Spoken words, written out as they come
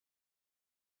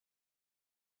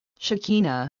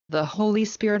Shekinah, the Holy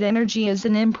Spirit energy is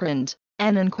an imprint,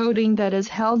 an encoding that is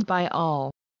held by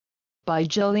all. By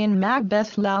Gillian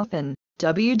MacBeth Lauthan,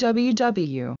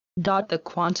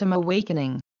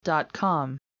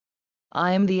 www.thequantumawakening.com.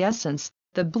 I am the essence,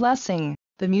 the blessing,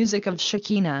 the music of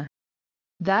Shekinah,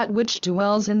 that which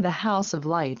dwells in the house of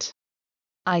light.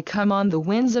 I come on the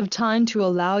winds of time to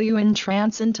allow you in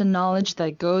trance into knowledge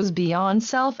that goes beyond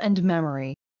self and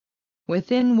memory.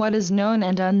 Within what is known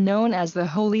and unknown as the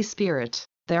Holy Spirit,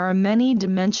 there are many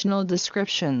dimensional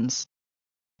descriptions.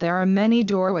 There are many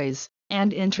doorways,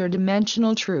 and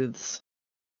interdimensional truths.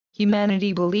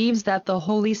 Humanity believes that the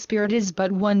Holy Spirit is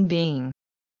but one being.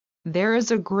 There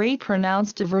is a great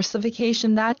pronounced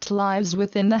diversification that lives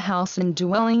within the house and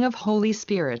dwelling of Holy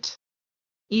Spirit.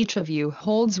 Each of you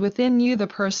holds within you the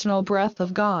personal breath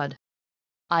of God.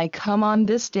 I come on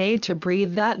this day to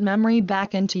breathe that memory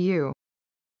back into you.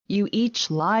 You each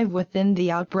live within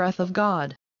the outbreath of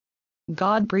God.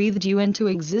 God breathed you into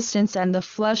existence and the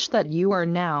flesh that you are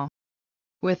now.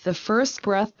 With the first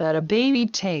breath that a baby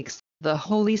takes, the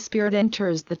Holy Spirit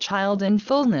enters the child in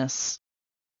fullness.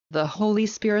 The Holy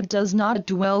Spirit does not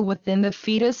dwell within the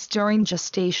fetus during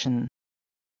gestation.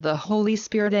 The Holy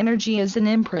Spirit energy is an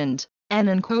imprint, an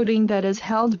encoding that is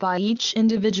held by each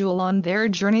individual on their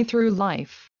journey through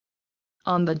life.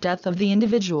 On the death of the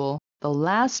individual, the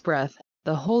last breath,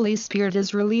 the Holy Spirit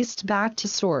is released back to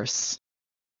Source.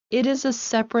 It is a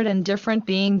separate and different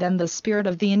being than the spirit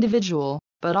of the individual,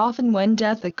 but often when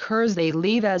death occurs they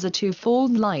leave as a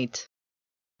twofold light.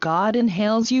 God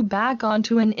inhales you back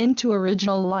onto and into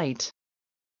original light.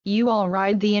 You all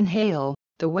ride the inhale,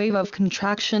 the wave of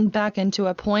contraction back into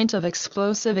a point of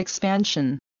explosive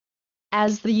expansion.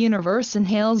 As the universe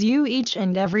inhales you each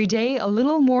and every day a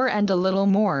little more and a little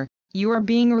more, you are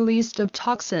being released of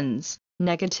toxins,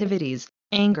 negativities,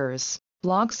 angers,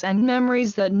 blocks and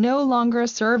memories that no longer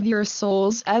serve your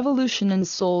soul's evolution and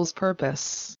soul's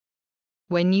purpose.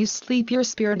 When you sleep, your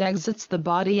spirit exits the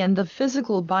body and the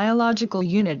physical biological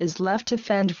unit is left to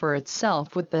fend for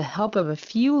itself with the help of a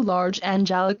few large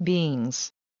angelic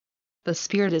beings. The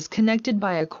spirit is connected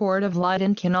by a cord of light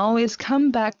and can always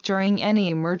come back during any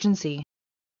emergency.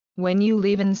 When you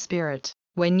leave in spirit,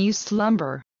 when you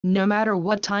slumber, no matter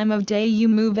what time of day, you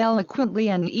move eloquently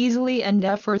and easily and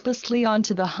effortlessly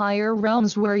onto the higher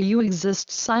realms where you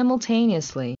exist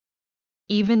simultaneously.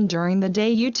 Even during the day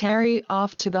you tarry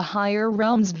off to the higher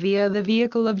realms via the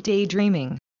vehicle of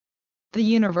daydreaming. The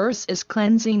universe is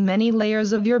cleansing many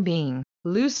layers of your being,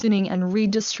 loosening and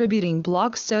redistributing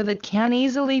blocks so that can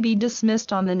easily be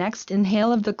dismissed on the next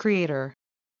inhale of the Creator.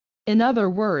 In other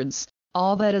words,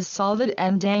 all that is solid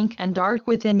and dank and dark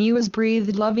within you is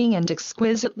breathed loving and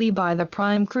exquisitely by the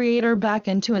Prime Creator back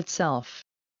into itself.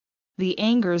 The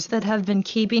angers that have been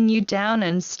keeping you down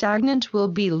and stagnant will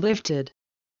be lifted.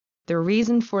 The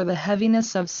reason for the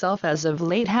heaviness of self as of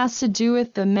late has to do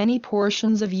with the many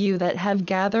portions of you that have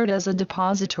gathered as a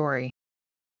depository.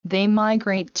 They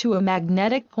migrate to a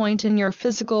magnetic point in your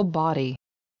physical body.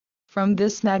 From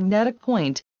this magnetic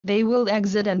point, they will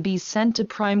exit and be sent to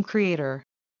Prime Creator.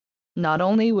 Not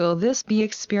only will this be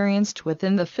experienced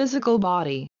within the physical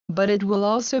body, but it will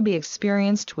also be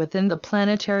experienced within the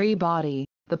planetary body,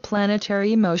 the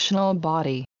planetary emotional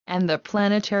body, and the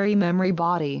planetary memory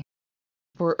body.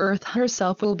 For Earth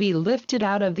herself will be lifted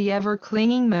out of the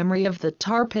ever-clinging memory of the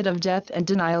tar pit of death and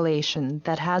annihilation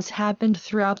that has happened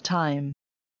throughout time.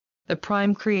 The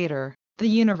Prime Creator, the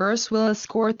universe, will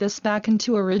escort this back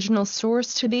into original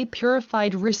source to be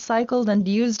purified, recycled and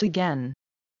used again.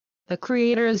 The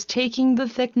Creator is taking the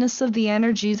thickness of the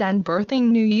energies and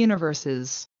birthing new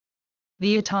universes.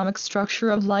 The atomic structure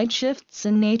of light shifts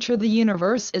in nature. The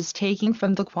universe is taking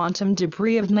from the quantum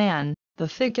debris of man, the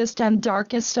thickest and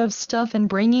darkest of stuff, and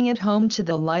bringing it home to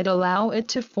the light. Allow it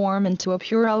to form into a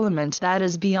pure element that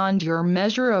is beyond your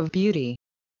measure of beauty.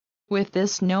 With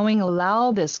this knowing,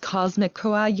 allow this cosmic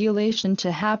coagulation to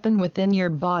happen within your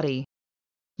body.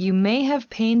 You may have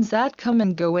pains that come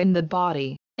and go in the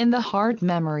body, in the heart,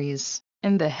 memories,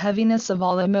 in the heaviness of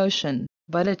all emotion,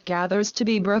 but it gathers to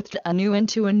be birthed anew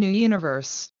into a new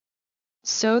universe.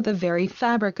 So the very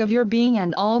fabric of your being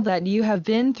and all that you have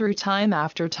been through time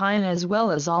after time, as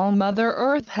well as all Mother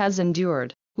Earth has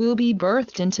endured, will be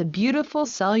birthed into beautiful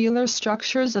cellular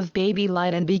structures of baby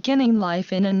light and beginning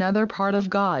life in another part of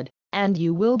God, and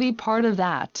you will be part of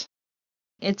that.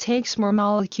 It takes more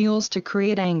molecules to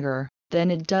create anger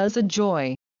than it does a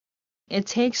joy. It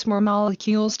takes more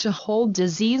molecules to hold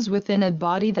disease within a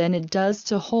body than it does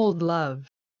to hold love.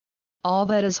 All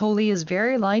that is holy is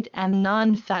very light and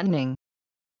non-fattening.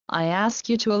 I ask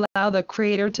you to allow the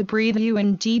Creator to breathe you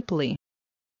in deeply.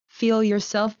 Feel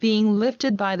yourself being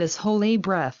lifted by this holy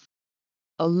breath,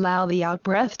 Allow the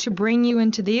out-breath to bring you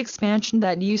into the expansion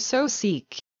that you so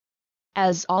seek.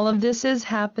 As all of this is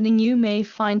happening, you may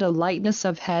find a lightness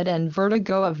of head and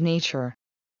vertigo of nature.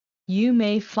 You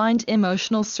may find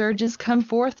emotional surges come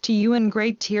forth to you in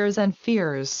great tears and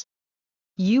fears.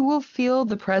 You will feel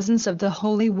the presence of the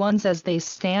holy ones as they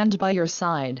stand by your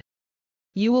side.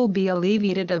 You will be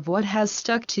alleviated of what has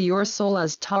stuck to your soul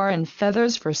as tar and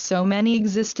feathers for so many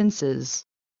existences.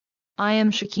 I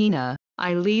am Shekinah,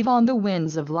 I leave on the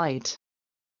winds of light.